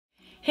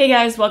Hey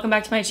guys, welcome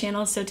back to my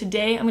channel. So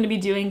today I'm going to be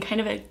doing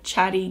kind of a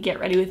chatty get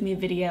ready with me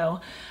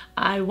video.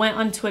 I went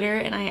on Twitter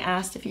and I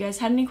asked if you guys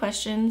had any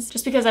questions,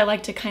 just because I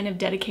like to kind of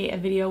dedicate a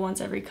video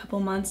once every couple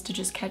months to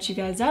just catch you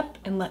guys up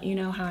and let you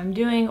know how I'm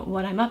doing,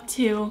 what I'm up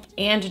to,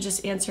 and to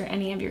just answer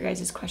any of your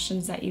guys'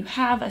 questions that you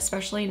have,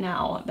 especially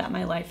now that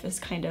my life is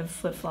kind of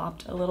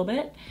flip-flopped a little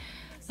bit.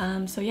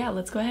 So yeah,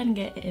 let's go ahead and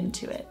get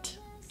into it.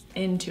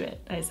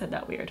 I said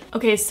that weird.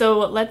 Okay, so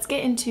let's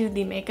get into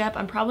the makeup.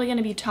 I'm probably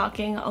gonna be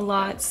talking a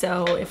lot,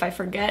 so if I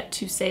forget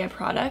to say a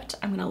product,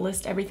 I'm gonna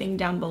list everything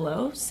down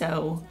below,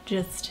 so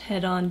just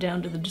head on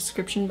down to the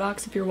description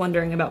box if you're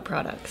wondering about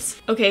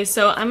products. Okay,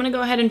 so I'm gonna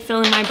go ahead and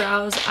fill in my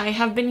brows. I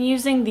have been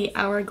using the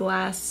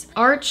Hourglass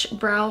Arch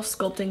Brow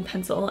Sculpting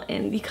Pencil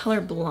in the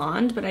color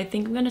Blonde, but I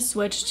think I'm gonna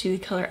switch to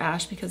the color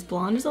Ash because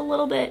Blonde is a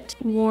little bit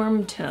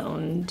warm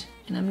toned.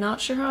 And I'm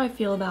not sure how I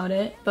feel about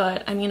it,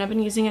 but I mean, I've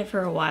been using it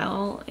for a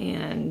while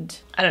and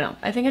I don't know.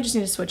 I think I just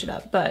need to switch it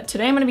up. But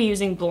today I'm gonna be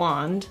using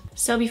Blonde.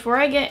 So before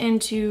I get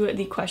into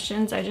the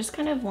questions, I just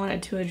kind of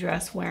wanted to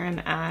address where I'm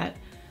at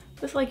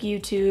with like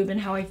YouTube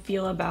and how I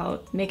feel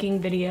about making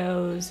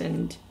videos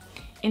and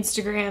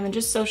Instagram and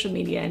just social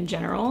media in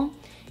general.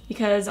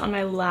 Because on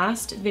my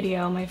last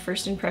video, my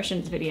first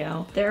impressions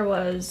video, there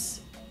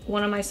was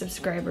one of my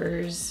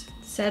subscribers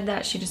said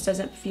that she just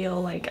doesn't feel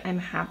like I'm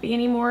happy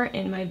anymore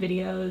in my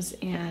videos,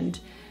 and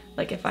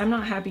like if I'm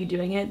not happy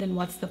doing it, then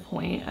what's the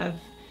point of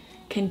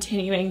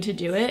continuing to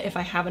do it if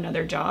I have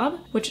another job?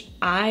 Which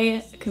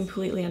I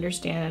completely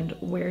understand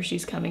where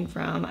she's coming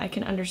from. I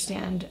can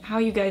understand how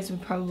you guys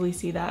would probably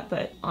see that,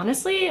 but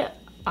honestly,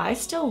 I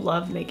still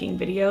love making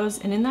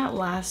videos, and in that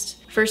last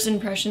first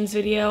impressions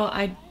video,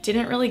 I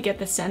didn't really get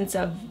the sense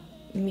of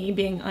me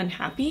being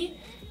unhappy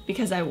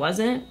because I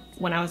wasn't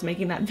when I was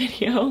making that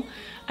video.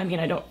 I mean,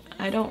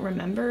 I don't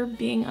remember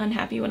being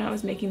unhappy when I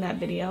was making that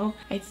video.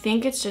 I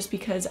think it's just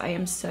because I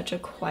am such a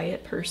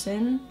quiet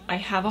person. I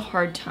have a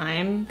hard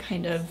time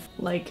kind of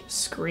like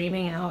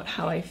screaming out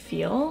how I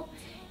feel,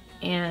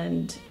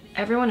 and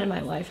everyone in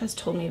my life has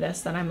told me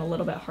this, that I'm a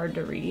little bit hard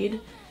to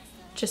read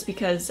just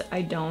because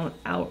I don't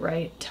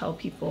outright tell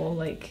people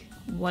like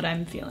what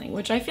I'm feeling,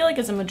 which I feel like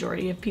is a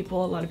majority of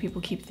people. A lot of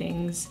people keep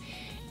things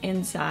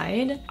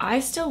inside. I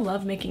still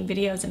love making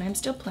videos and I'm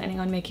still planning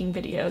on making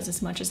videos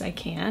as much as I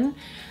can.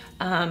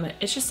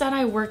 It's just that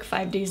I work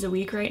 5 days a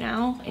week right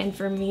now, and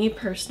for me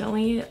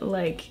personally,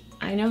 like,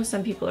 I know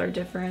some people are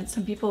different.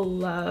 Some people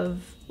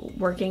love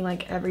working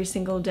like every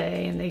single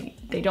day and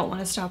they don't want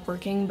to stop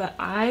working, but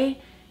I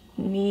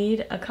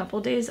need a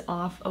couple days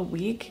off a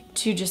week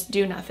to just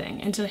do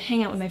nothing and to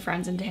hang out with my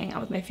friends and to hang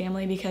out with my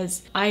family,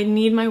 because I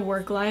need my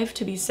work life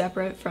to be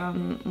separate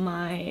from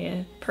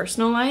my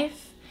personal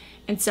life.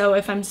 And so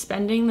if I'm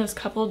spending those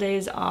couple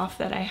days off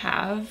that I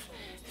have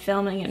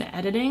filming and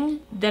editing,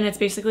 then it's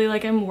basically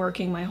like I'm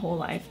working my whole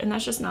life, and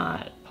that's just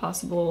not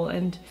possible.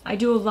 And I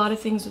do a lot of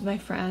things with my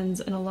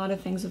friends and a lot of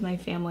things with my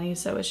family,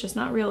 so it's just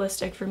not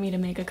realistic for me to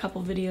make a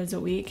couple videos a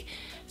week.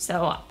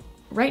 So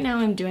right now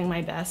I'm doing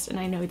my best, and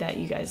I know that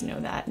you guys know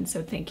that, and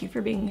so thank you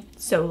for being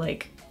so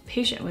like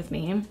patient with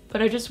me.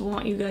 But I just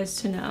want you guys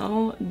to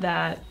know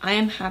that I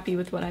am happy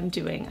with what I'm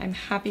doing. I'm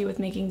happy with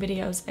making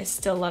videos. I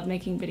still love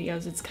making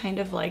videos. It's kind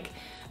of like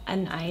a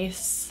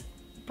nice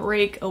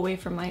break away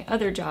from my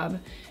other job,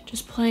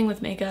 just playing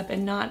with makeup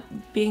and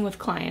not being with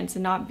clients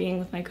and not being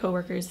with my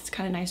coworkers. It's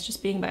kind of nice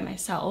just being by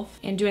myself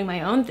and doing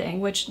my own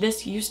thing, which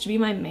this used to be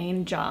my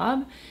main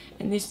job,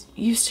 and this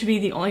used to be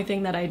the only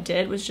thing that I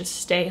did, was just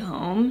stay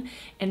home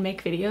and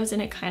make videos,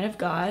 and it kind of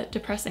got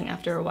depressing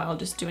after a while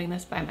just doing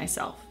this by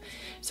myself.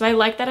 So I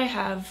like that I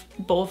have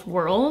both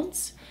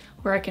worlds,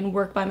 where I can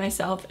work by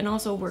myself and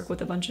also work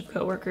with a bunch of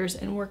coworkers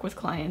and work with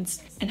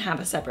clients and have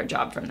a separate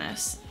job from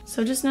this.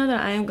 So just know that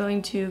I am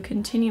going to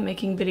continue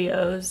making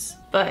videos,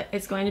 but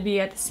it's going to be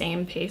at the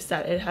same pace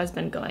that it has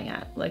been going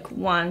at, like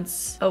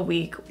once a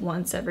week,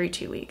 once every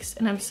 2 weeks.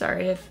 And I'm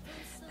sorry if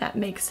that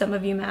makes some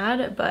of you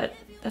mad, but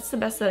that's the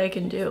best that I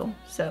can do.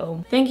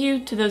 So thank you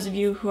to those of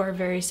you who are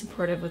very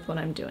supportive with what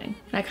I'm doing.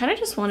 And I kind of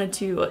just wanted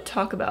to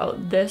talk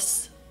about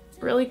this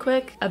really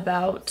quick,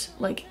 about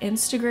like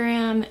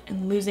Instagram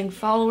and losing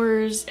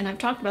followers. And I've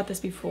talked about this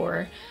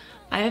before.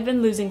 I have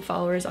been losing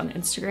followers on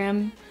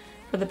Instagram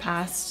for the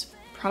past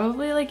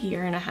probably like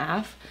year and a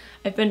half.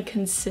 I've been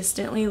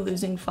consistently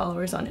losing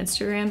followers on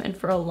Instagram, and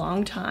for a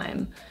long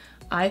time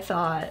I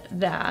thought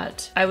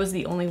that I was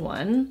the only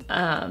one,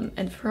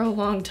 and for a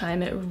long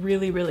time it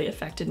really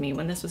affected me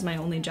when this was my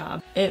only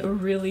job. It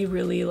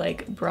really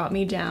like brought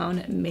me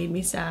down, made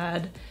me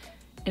sad,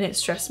 and it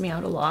stressed me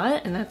out a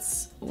lot. And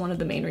that's one of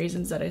the main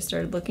reasons that I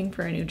started looking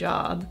for a new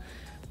job,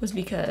 was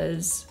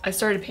because I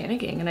started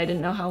panicking and I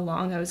didn't know how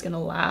long I was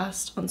gonna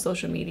last on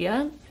social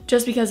media.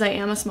 Just because I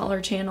am a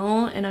smaller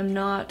channel and I'm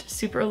not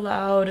super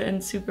loud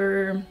and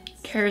super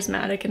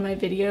charismatic in my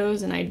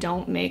videos, and I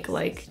don't make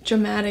like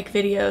dramatic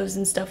videos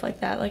and stuff like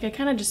that. Like I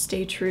kind of just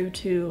stay true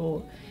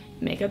to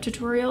makeup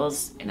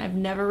tutorials, and I've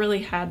never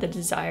really had the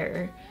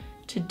desire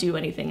to do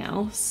anything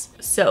else.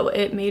 So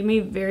it made me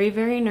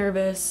very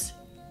nervous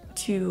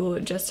to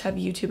just have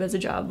YouTube as a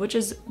job, which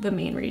is the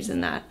main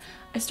reason that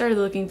I started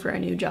looking for a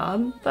new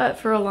job. But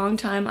for a long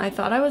time, I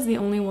thought I was the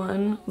only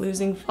one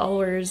losing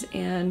followers,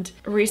 and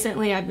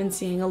recently I've been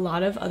seeing a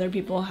lot of other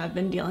people have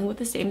been dealing with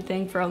the same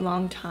thing for a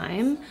long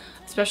time,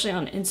 especially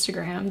on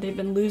Instagram. They've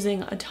been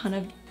losing a ton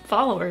of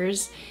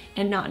followers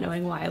and not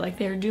knowing why. Like,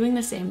 they're doing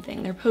the same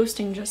thing. They're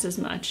posting just as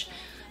much.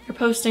 They're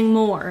posting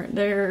more.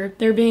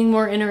 They're being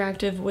more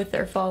interactive with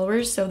their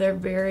followers, so they're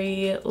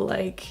very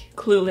like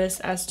clueless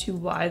as to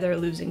why they're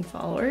losing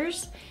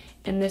followers.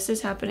 And this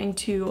is happening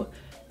to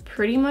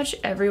pretty much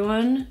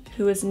everyone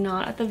who is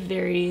not at the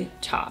very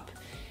top,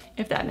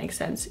 if that makes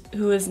sense,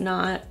 who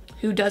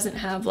doesn't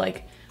have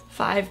like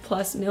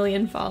 5+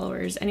 million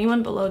followers.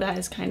 Anyone below that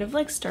is kind of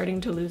like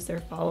starting to lose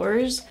their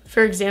followers.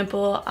 For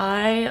example,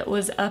 I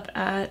was up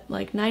at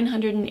like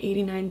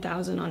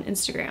 989,000 on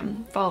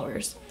Instagram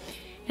followers,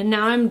 and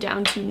now I'm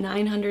down to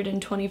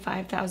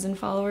 925,000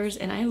 followers,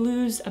 and I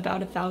lose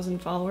about 1,000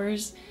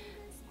 followers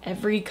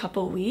every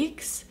couple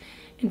weeks.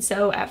 And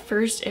so at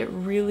first it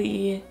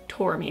really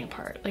tore me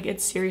apart. Like, it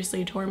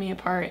seriously tore me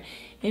apart.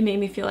 It made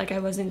me feel like I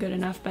wasn't good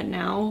enough, but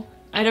now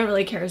I don't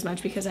really care as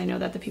much because I know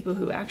that the people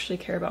who actually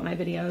care about my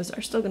videos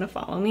are still gonna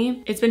follow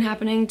me. It's been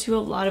happening to a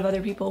lot of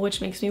other people, which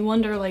makes me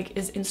wonder, like,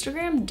 is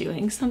Instagram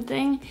doing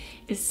something?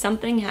 Is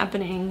something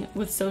happening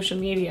with social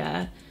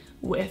media,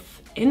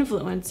 with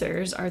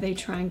influencers? Are they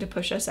trying to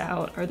push us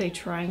out? Are they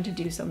trying to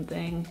do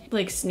something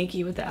like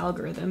sneaky with the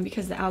algorithm?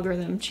 Because the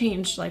algorithm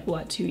changed like,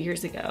 what, 2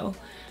 years ago,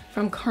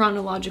 from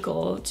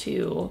chronological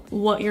to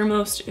what your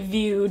most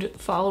viewed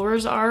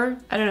followers are.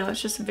 I don't know,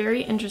 it's just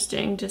very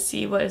interesting to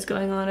see what is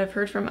going on. I've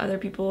heard from other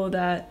people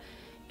that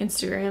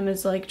Instagram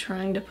is like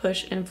trying to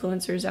push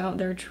influencers out.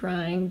 They're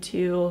trying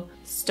to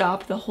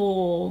stop the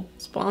whole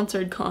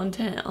sponsored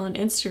content on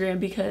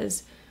Instagram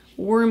because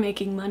we're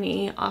making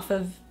money off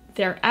of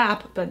their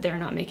app, but they're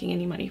not making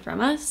any money from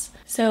us.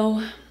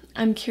 So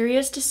I'm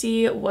curious to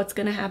see what's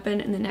gonna happen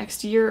in the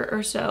next year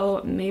or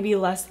so, maybe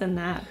less than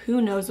that.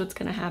 Who knows what's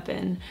gonna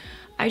happen?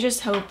 I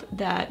just hope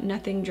that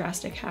nothing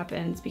drastic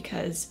happens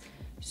because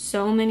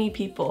so many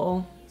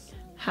people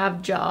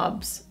have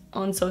jobs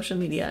on social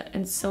media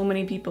and so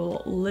many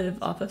people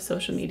live off of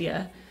social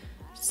media.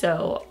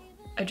 So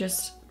I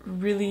just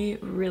really,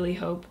 really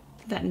hope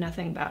that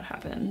nothing bad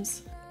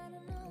happens.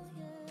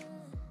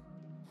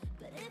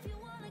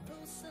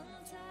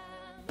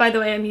 By the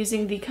way, I'm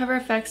using the Cover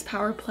FX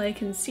Power Play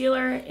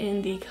Concealer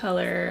in the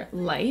color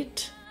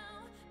Light.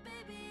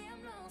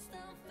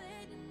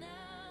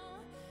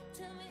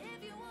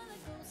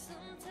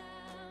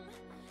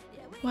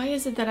 Why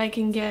is it that I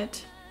can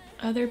get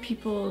other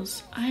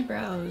people's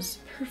eyebrows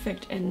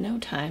perfect in no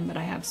time, but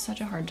I have such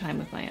a hard time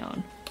with my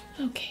own?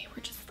 Okay,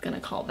 we're just gonna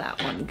call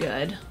that one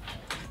good.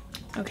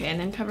 Okay,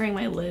 and then covering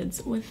my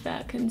lids with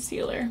that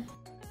concealer.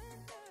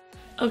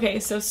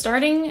 Okay, so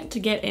starting to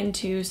get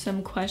into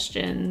some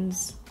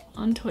questions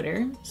on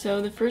Twitter.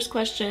 So the first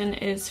question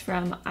is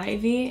from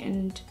Ivy,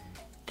 and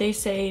they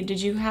say,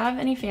 did you have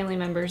any family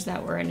members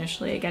that were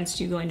initially against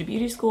you going to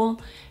beauty school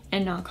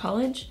and not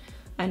college?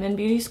 I'm in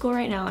beauty school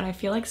right now and I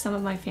feel like some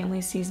of my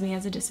family sees me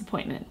as a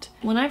disappointment.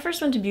 When I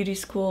first went to beauty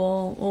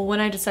school, well, when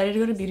I decided to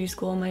go to beauty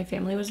school, my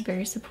family was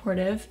very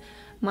supportive.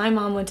 My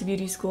mom went to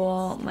beauty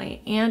school, my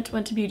aunt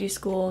went to beauty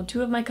school,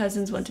 2 of my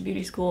cousins went to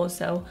beauty school,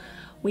 so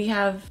we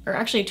have, or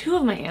actually 2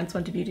 of my aunts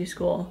went to beauty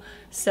school,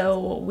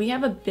 so we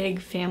have a big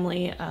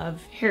family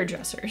of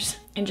hairdressers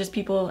and just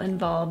people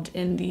involved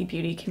in the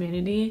beauty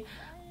community.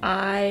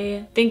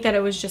 I think that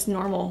it was just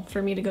normal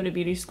for me to go to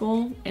beauty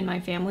school in my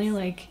family.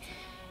 Like,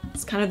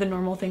 it's kind of the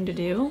normal thing to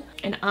do.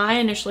 And I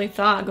initially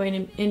thought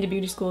going into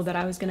beauty school that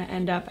I was gonna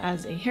end up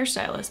as a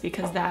hairstylist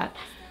because that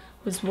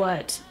was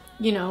what,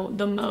 you know,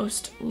 the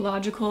most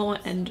logical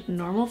and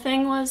normal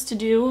thing was to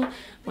do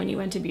when you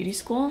went to beauty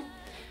school.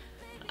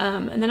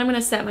 And then I'm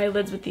gonna set my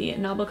lids with the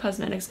Noble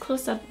Cosmetics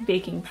Close-Up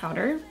Baking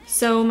Powder.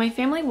 So my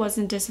family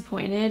wasn't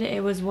disappointed.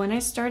 It was when I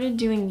started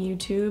doing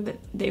YouTube,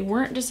 they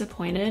weren't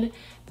disappointed.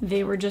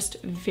 They were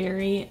just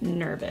very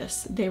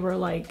nervous. They were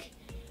like,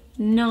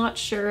 not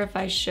sure if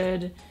I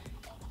should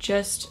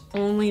just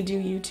only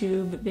do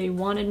YouTube. They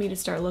wanted me to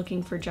start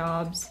looking for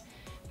jobs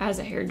as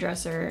a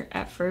hairdresser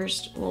at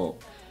first. Well,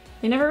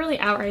 they never really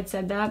outright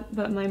said that,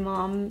 but my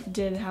mom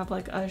did have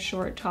like a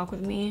short talk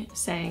with me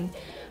saying,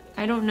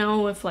 I don't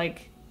know if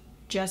like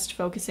just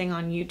focusing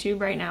on YouTube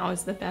right now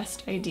is the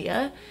best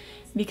idea,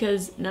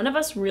 because none of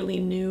us really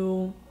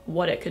knew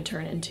what it could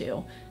turn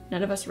into.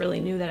 None of us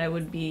really knew that it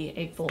would be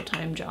a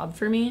full-time job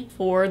for me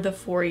for the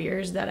 4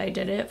 years that I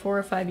did it, 4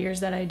 or 5 years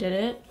that I did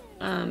it.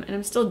 And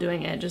I'm still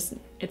doing it, just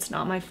it's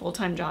not my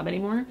full-time job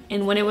anymore.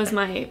 And when it was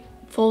my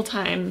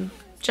full-time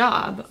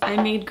job,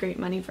 I made great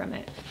money from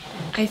it.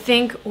 I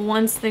think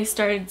once they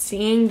started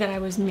seeing that I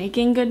was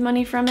making good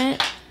money from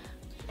it,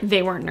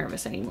 they weren't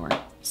nervous anymore.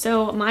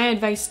 So my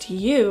advice to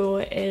you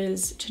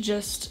is to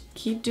just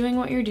keep doing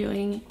what you're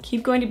doing,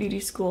 keep going to beauty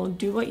school,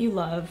 do what you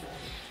love,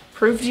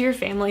 prove to your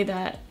family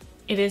that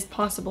it is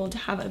possible to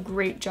have a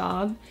great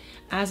job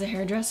as a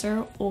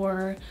hairdresser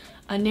or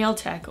a nail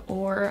tech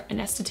or an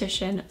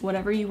esthetician,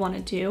 whatever you want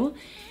to do,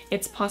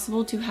 it's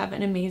possible to have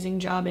an amazing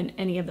job in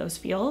any of those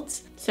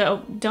fields.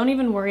 So don't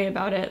even worry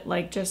about it,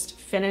 like just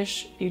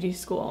finish beauty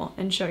school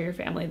and show your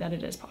family that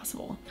it is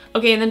possible.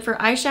 Okay, and then for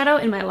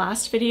eyeshadow, in my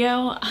last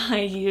video,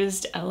 I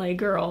used LA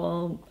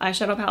Girl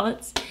eyeshadow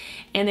palettes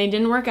and they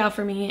didn't work out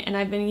for me, and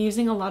I've been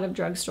using a lot of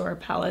drugstore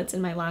palettes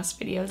in my last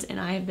videos and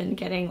I have been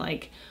getting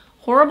like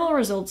horrible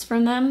results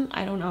from them.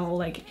 I don't know,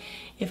 like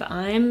if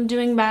I'm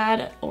doing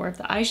bad or if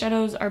the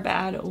eyeshadows are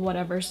bad,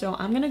 whatever. So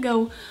I'm gonna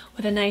go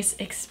with a nice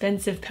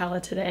expensive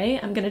palette today.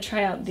 I'm gonna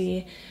try out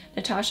the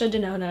Natasha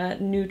Denona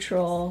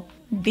Neutral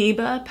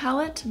Biba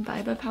palette,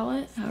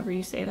 however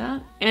you say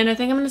that. And I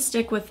think I'm gonna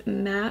stick with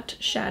matte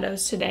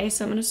shadows today.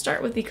 So I'm gonna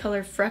start with the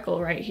color Freckle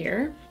right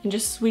here and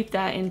just sweep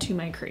that into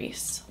my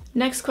crease.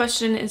 Next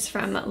question is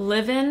from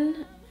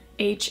Livin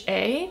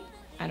HA.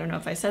 I don't know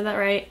if I said that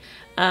right.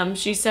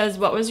 She says,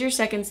 what was your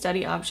second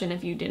study option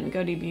if you didn't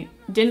go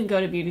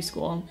to beauty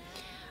school?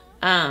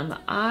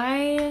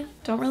 I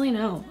don't really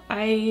know.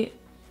 I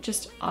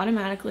just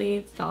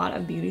automatically thought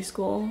of beauty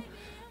school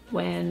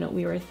when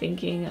we were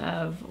thinking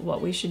of what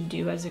we should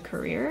do as a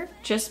career,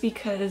 just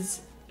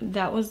because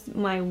that was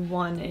my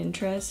one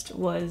interest,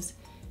 was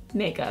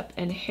makeup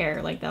and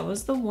hair. Like that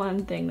was the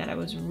one thing that I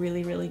was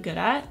really, really good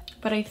at.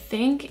 But I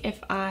think if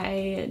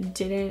I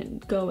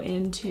didn't go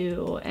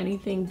into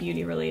anything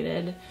beauty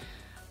related,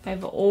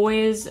 I've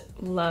always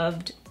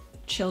loved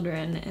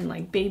children and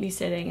like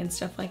babysitting and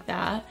stuff like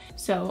that.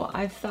 So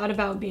I've thought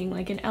about being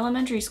like an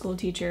elementary school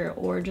teacher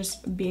or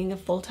just being a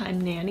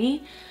full-time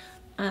nanny.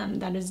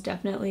 That has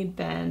definitely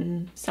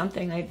been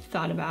something I've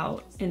thought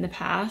about in the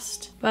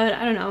past. But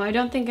I don't know, I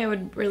don't think I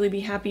would really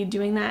be happy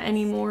doing that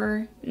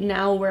anymore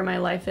now where my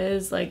life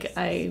is. Like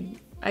I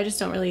just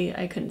don't really,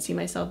 I couldn't see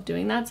myself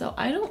doing that. So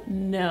I don't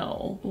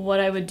know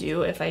what I would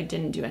do if I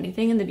didn't do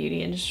anything in the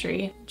beauty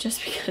industry,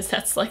 just because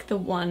that's like the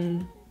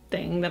one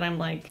thing that I'm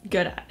like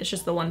good at. It's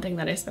just the one thing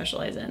that I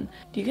specialize in.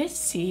 Do you guys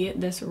see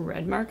this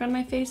red mark on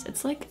my face?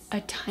 It's like a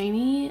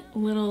tiny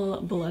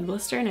little blood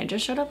blister and it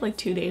just showed up like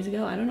 2 days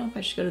ago. I don't know if I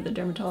should go to the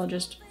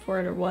dermatologist for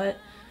it or what,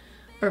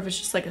 or if it's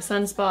just like a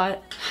sunspot.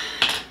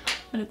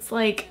 But it's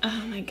like,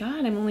 oh my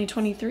God, I'm only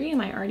 23.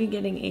 Am I already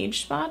getting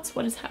age spots?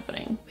 What is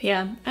happening? But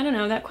yeah, I don't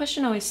know. That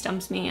question always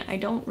stumps me. I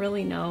don't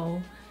really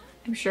know.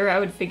 I'm sure I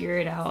would figure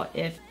it out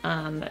if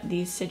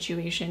the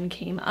situation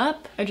came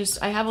up.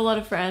 I have a lot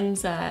of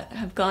friends that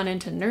have gone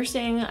into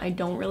nursing. I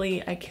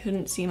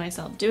couldn't see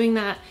myself doing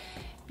that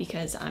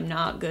because I'm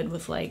not good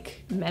with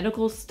like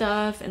medical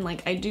stuff, and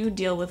like I do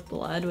deal with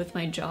blood with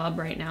my job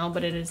right now,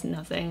 but it is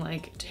nothing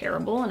like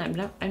terrible, and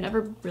I've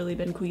never really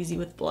been queasy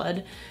with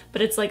blood,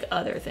 but it's like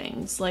other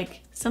things,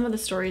 like some of the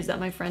stories that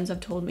my friends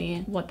have told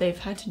me what they've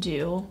had to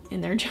do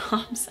in their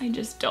jobs.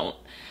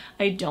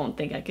 I don't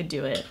think I could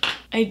do it.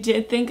 I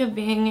did think of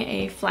being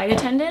a flight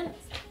attendant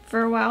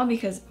for a while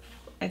because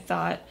I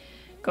thought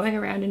going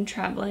around and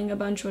traveling a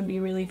bunch would be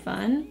really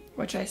fun,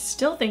 which I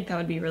still think that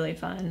would be really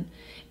fun.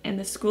 And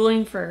the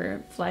schooling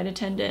for flight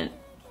attendant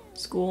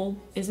school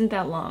isn't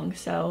that long,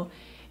 so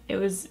it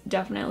was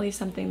definitely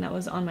something that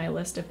was on my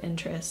list of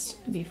interests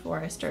before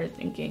I started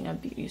thinking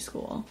of beauty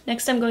school.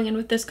 Next, I'm going in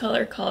with this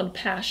color called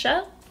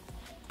Pasha.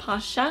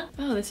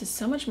 Oh, this is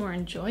so much more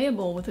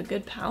enjoyable with a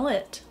good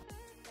palette.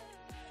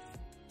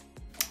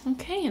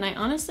 Okay, and I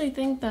honestly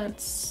think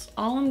that's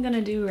all I'm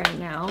gonna do right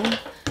now.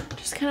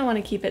 Just kind of want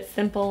to keep it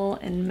simple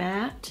and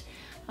matte.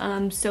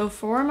 So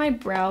for my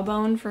brow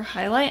bone for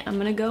highlight, I'm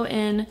gonna go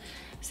in,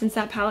 since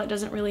that palette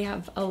doesn't really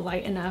have a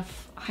light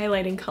enough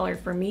highlighting color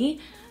for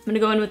me, I'm gonna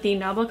go in with the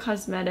Nabla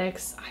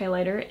Cosmetics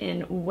highlighter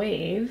in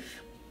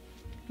Wave.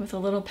 With a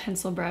little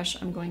pencil brush,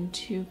 I'm going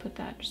to put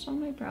that just on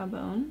my brow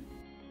bone.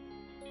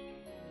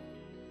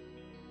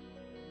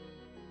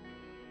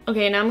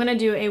 Okay, now I'm gonna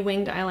do a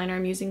winged eyeliner.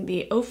 I'm using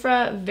the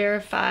Ofra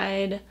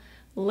Verified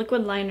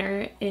liquid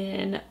liner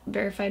in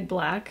Verified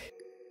Black.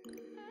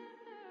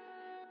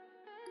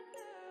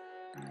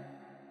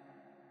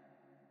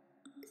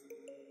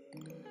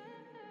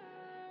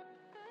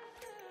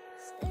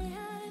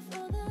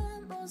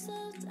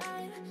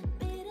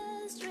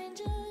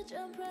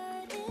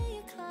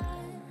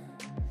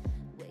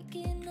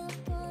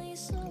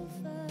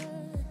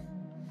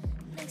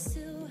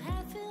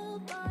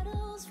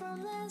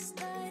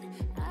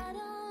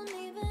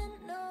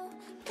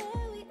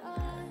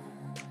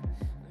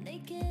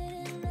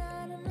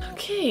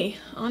 Okay,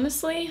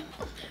 honestly,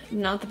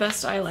 not the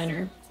best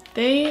eyeliner.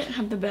 They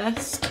have the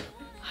best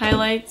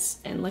highlights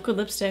and liquid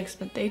lipsticks,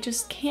 but they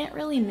just can't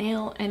really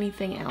nail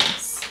anything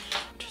else.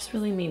 Which is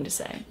really mean to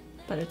say,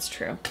 but it's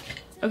true.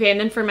 Okay, and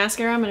then for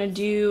mascara, I'm gonna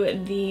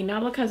do the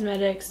Nabla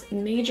Cosmetics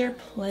Major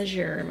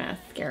Pleasure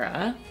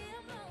Mascara.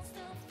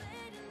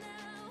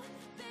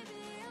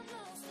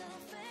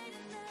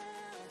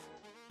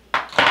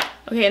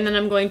 Okay, and then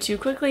I'm going to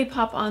quickly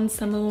pop on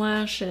some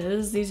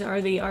lashes. These are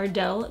the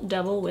Ardell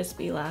Double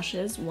Wispy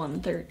Lashes,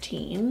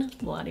 113,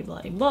 blah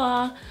blah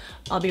blah.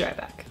 I'll be right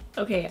back.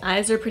 Okay,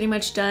 eyes are pretty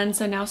much done,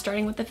 so now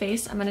starting with the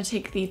face, I'm gonna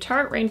take the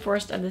Tarte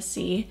Rainforest of the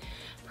Sea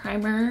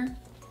primer.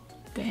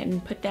 Go ahead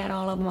and put that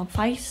all over my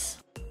face.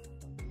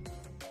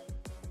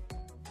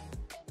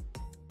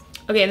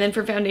 Okay, and then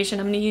for foundation,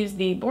 I'm gonna use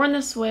the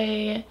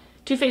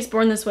Too Faced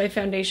Born This Way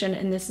foundation,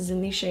 and this is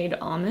in the shade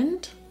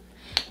Almond.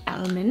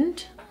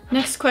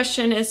 Next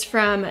question is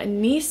from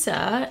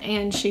Nisa,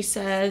 and she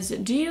says,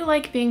 do you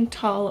like being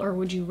tall or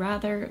would you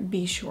rather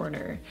be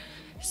shorter?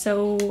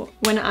 So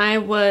when I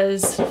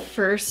was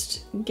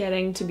first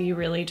getting to be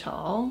really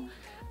tall,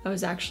 I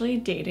was actually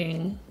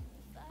dating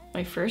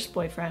my first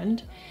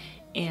boyfriend,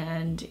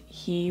 and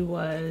he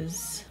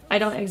was, I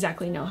don't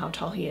exactly know how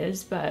tall he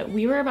is, but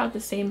we were about the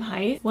same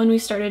height when we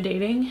started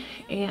dating,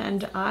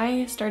 and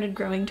I started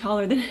growing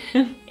taller than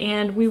him,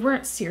 and we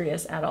weren't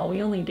serious at all.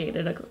 We only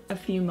dated a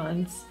few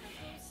months,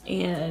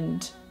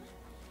 and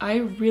I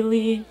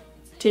really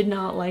did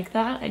not like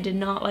that. I did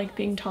not like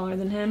being taller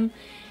than him.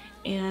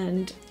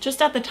 And just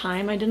at the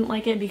time, I didn't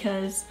like it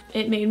because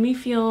it made me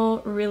feel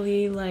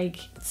really like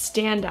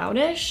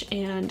standout-ish,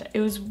 and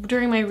it was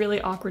during my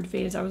really awkward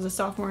phase. I was a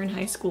sophomore in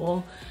high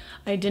school.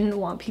 I didn't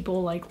want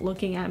people like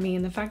looking at me,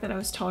 and the fact that I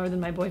was taller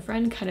than my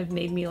boyfriend kind of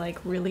made me like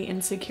really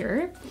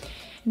insecure.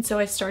 And so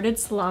I started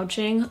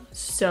slouching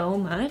so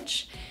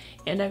much,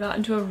 and I got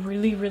into a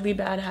really, really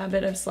bad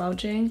habit of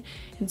slouching.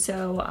 And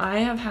so I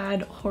have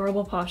had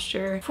horrible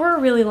posture for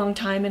a really long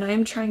time, and I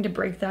am trying to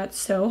break that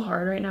so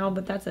hard right now,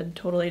 but that's a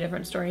totally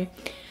different story.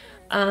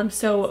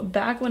 So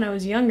back when I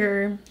was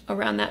younger,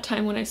 around that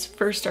time when I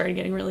first started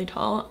getting really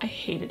tall, I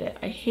hated it.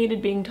 I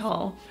hated being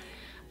tall.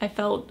 I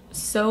felt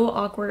so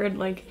awkward,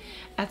 like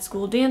at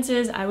school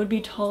dances, I would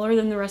be taller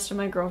than the rest of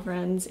my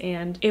girlfriends,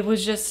 and it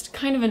was just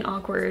kind of an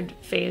awkward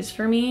phase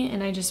for me,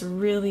 and I just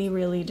really,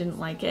 really didn't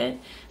like it.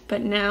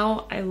 But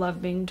now I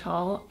love being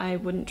tall. I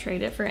wouldn't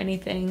trade it for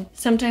anything.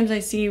 Sometimes I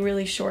see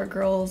really short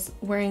girls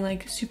wearing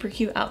like super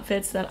cute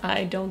outfits that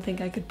I don't think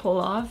I could pull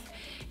off,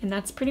 and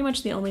that's pretty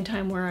much the only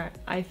time where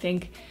I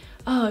think,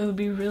 oh, it would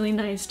be really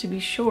nice to be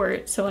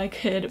short so I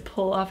could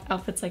pull off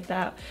outfits like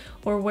that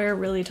or wear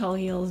really tall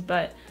heels.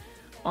 But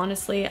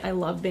honestly, I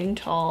love being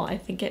tall. I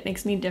think it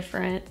makes me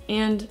different,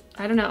 and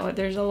I don't know,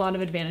 there's a lot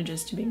of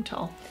advantages to being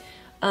tall.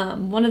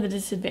 One of the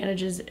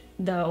disadvantages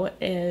though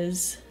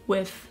is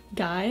with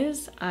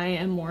guys, I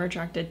am more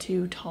attracted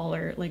to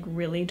taller, like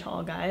really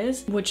tall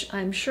guys, which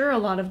I'm sure a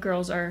lot of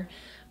girls are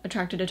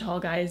attracted to tall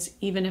guys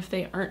even if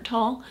they aren't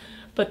tall,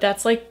 but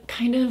that's like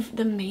kind of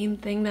the main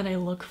thing that I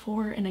look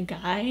for in a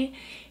guy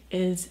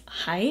is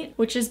height,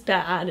 which is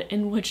bad,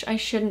 and which I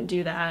shouldn't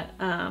do that,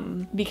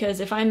 because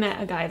if I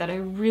met a guy that I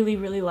really,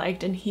 really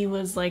liked and he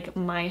was like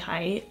my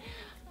height,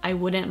 I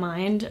wouldn't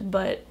mind,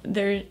 but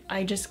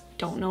I just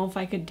don't know if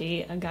I could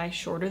date a guy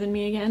shorter than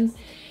me again,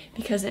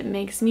 because it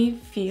makes me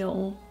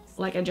feel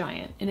like a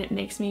giant and it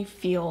makes me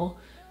feel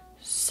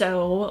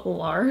so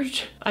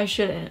large. I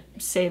shouldn't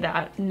say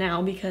that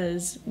now,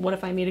 because what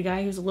if I meet a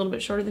guy who's a little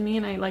bit shorter than me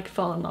and I like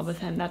fall in love with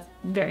him? That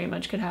very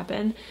much could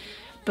happen.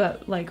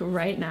 But like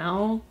right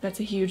now, that's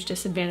a huge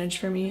disadvantage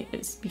for me.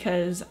 It's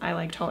because I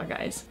like taller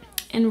guys,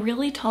 and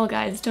really tall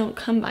guys don't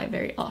come by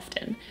very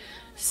often.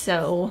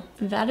 So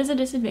that is a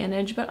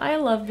disadvantage, but I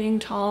love being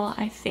tall.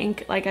 I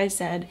think, like I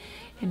said,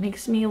 it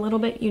makes me a little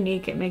bit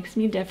unique. It makes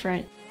me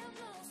different.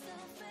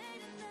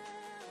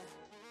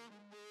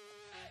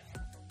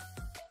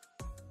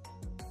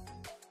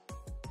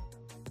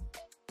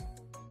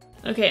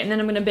 Okay, and then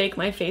I'm gonna bake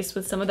my face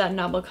with some of that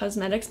Noble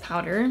Cosmetics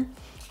powder.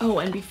 Oh,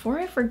 and before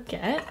I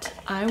forget,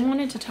 I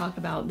wanted to talk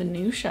about the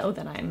new show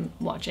that I'm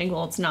watching.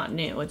 Well, it's not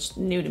new, it's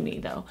new to me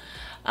though.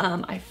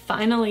 I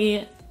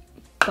finally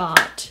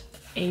bought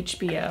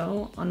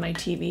HBO on my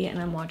TV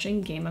and I'm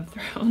watching Game of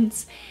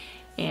Thrones,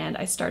 and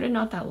I started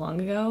not that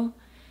long ago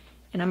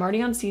and I'm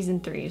already on season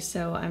 3,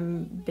 so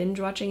I'm binge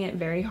watching it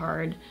very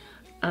hard.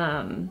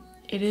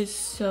 It is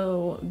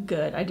so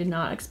good. I did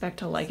not expect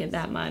to like it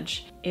that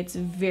much. It's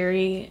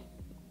very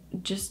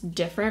just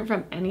different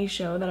from any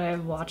show that I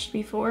have watched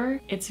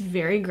before. It's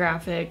very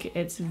graphic,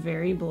 it's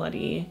very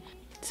bloody.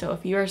 So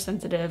if you are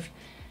sensitive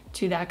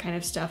to that kind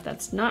of stuff,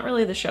 that's not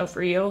really the show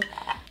for you.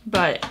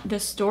 But the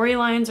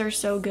storylines are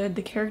so good,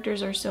 the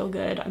characters are so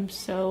good. I'm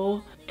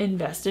so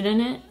invested in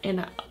it,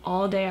 and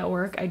all day at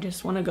work I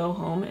just want to go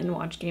home and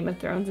watch Game of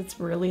Thrones. It's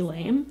really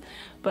lame,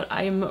 but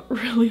I'm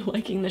really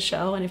liking the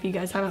show, and if you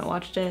guys haven't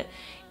watched it,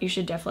 you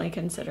should definitely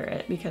consider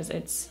it because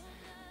it's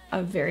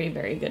a very,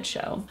 very good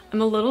show.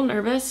 I'm a little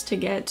nervous to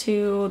get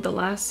to the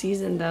last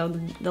season though,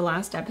 the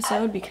last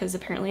episode, because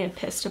apparently it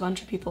pissed a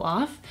bunch of people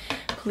off.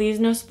 Please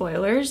no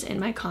spoilers in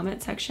my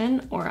comment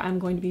section or I'm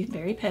going to be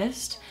very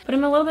pissed. But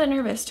I'm a little bit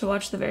nervous to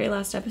watch the very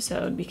last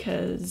episode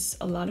because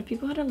a lot of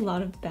people had a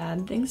lot of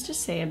bad things to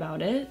say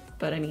about it.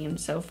 But I mean,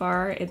 so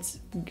far it's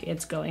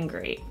going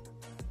great.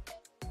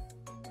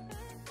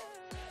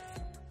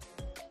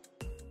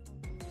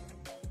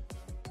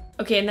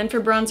 Okay, and then for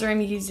bronzer, I'm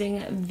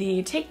using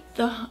the Take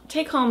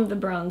Home the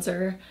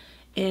Bronzer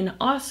in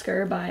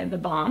Oscar by The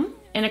Balm.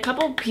 And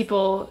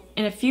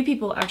a few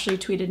people actually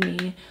tweeted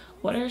me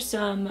what are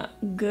some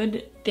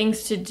good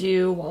things to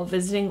do while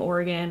visiting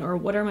Oregon, or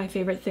what are my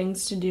favorite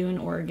things to do in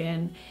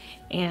Oregon.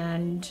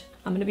 And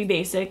I'm gonna be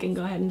basic and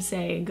go ahead and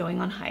say going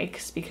on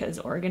hikes, because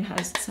Oregon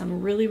has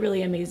some really,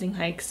 really amazing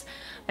hikes.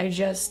 I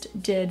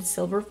just did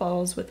Silver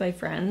Falls with my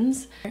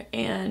friends,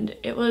 and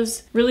it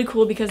was really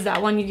cool because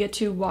that one you get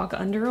to walk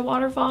under a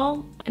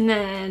waterfall. And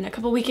then a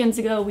couple weekends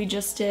ago we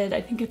just did,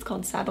 I think it's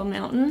called Sabo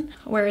Mountain,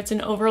 where it's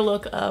an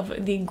overlook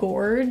of the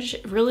gorge.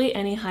 Really,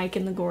 any hike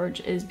in the gorge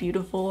is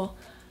beautiful.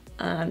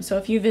 So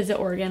if you visit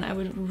Oregon, I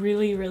would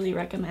really, really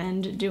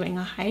recommend doing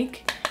a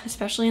hike,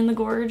 especially in the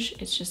gorge.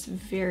 It's just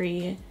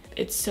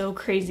it's so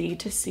crazy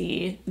to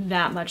see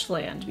that much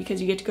land,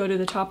 because you get to go to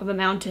the top of the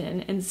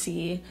mountain and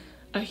see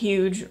a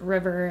huge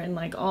river and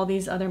like all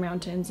these other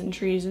mountains and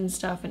trees and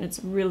stuff, and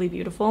it's really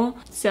beautiful.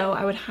 So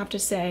I would have to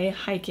say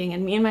hiking,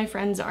 and me and my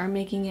friends are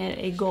making it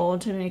a goal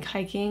to make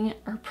hiking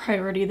our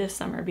priority this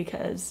summer,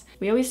 because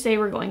we always say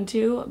we're going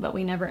to, but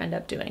we never end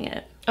up doing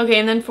it. Okay,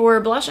 and then for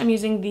blush, I'm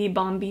using the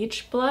Balm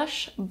Beach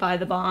blush by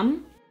The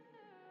Balm.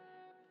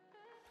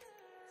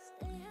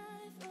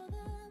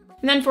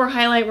 And then for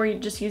highlight, we're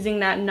just using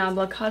that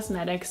Nabla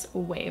Cosmetics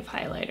Wave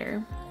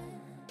Highlighter.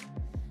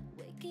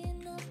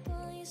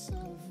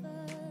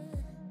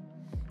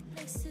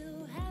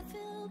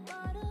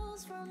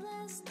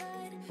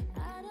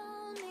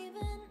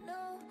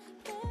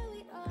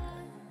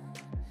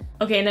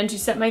 Okay, and then to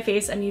set my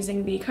face, I'm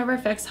using the Cover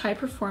FX High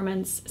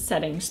Performance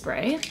Setting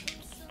Spray.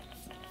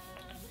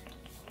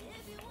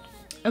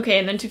 Okay,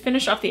 and then to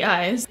finish off the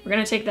eyes, we're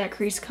gonna take that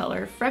crease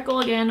color Freckle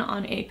again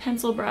on a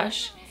pencil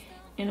brush,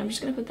 and I'm just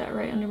gonna put that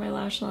right under my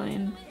lash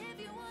line.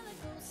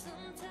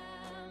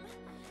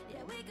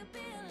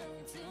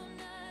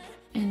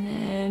 And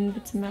then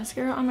put some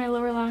mascara on my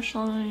lower lash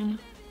line.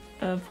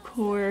 Of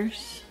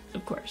course.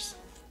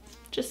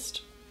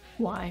 Just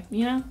why,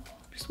 you know?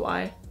 Just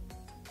why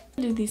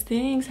do these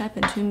things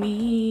happen to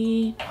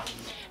me?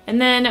 And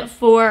then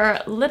for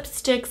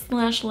lipstick /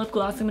 lip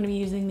gloss, I'm gonna be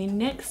using the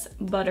NYX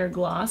Butter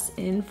Gloss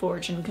in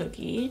Fortune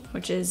Cookie,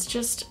 which is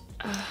just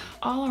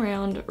all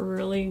around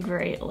really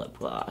great lip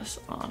gloss,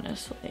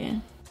 honestly.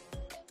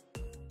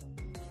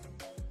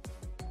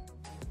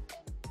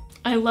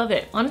 I love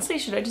it. Honestly,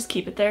 should I just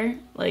keep it there?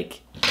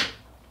 Like,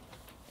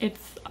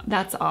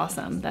 that's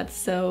awesome. That's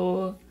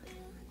so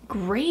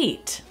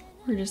great.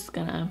 We're just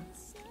gonna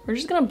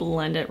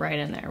blend it right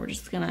in there. We're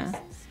just gonna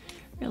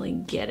really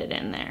get it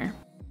in there.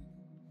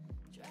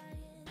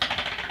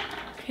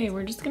 Okay,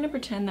 we're just gonna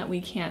pretend that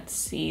we can't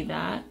see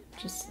that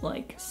just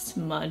like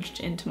smudged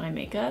into my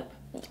makeup.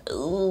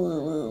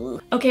 Ooh.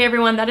 Okay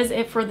everyone, that is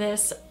it for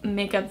this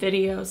makeup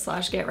video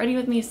 / get ready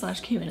with me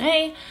 /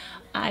 Q&A.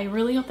 I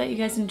really hope that you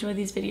guys enjoy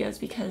these videos,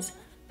 because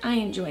I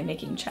enjoy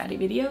making chatty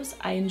videos.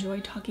 I enjoy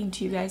talking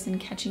to you guys and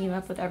catching you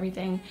up with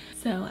everything.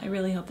 So I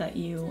really hope that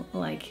you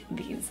like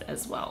these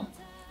as well.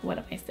 What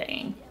am I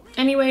saying?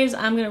 Anyways,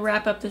 I'm gonna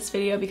wrap up this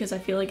video because I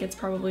feel like it's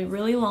probably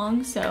really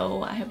long.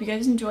 So I hope you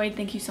guys enjoyed.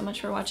 Thank you so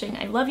much for watching.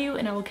 I love you,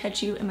 and I will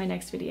catch you in my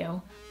next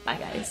video. Bye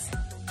guys.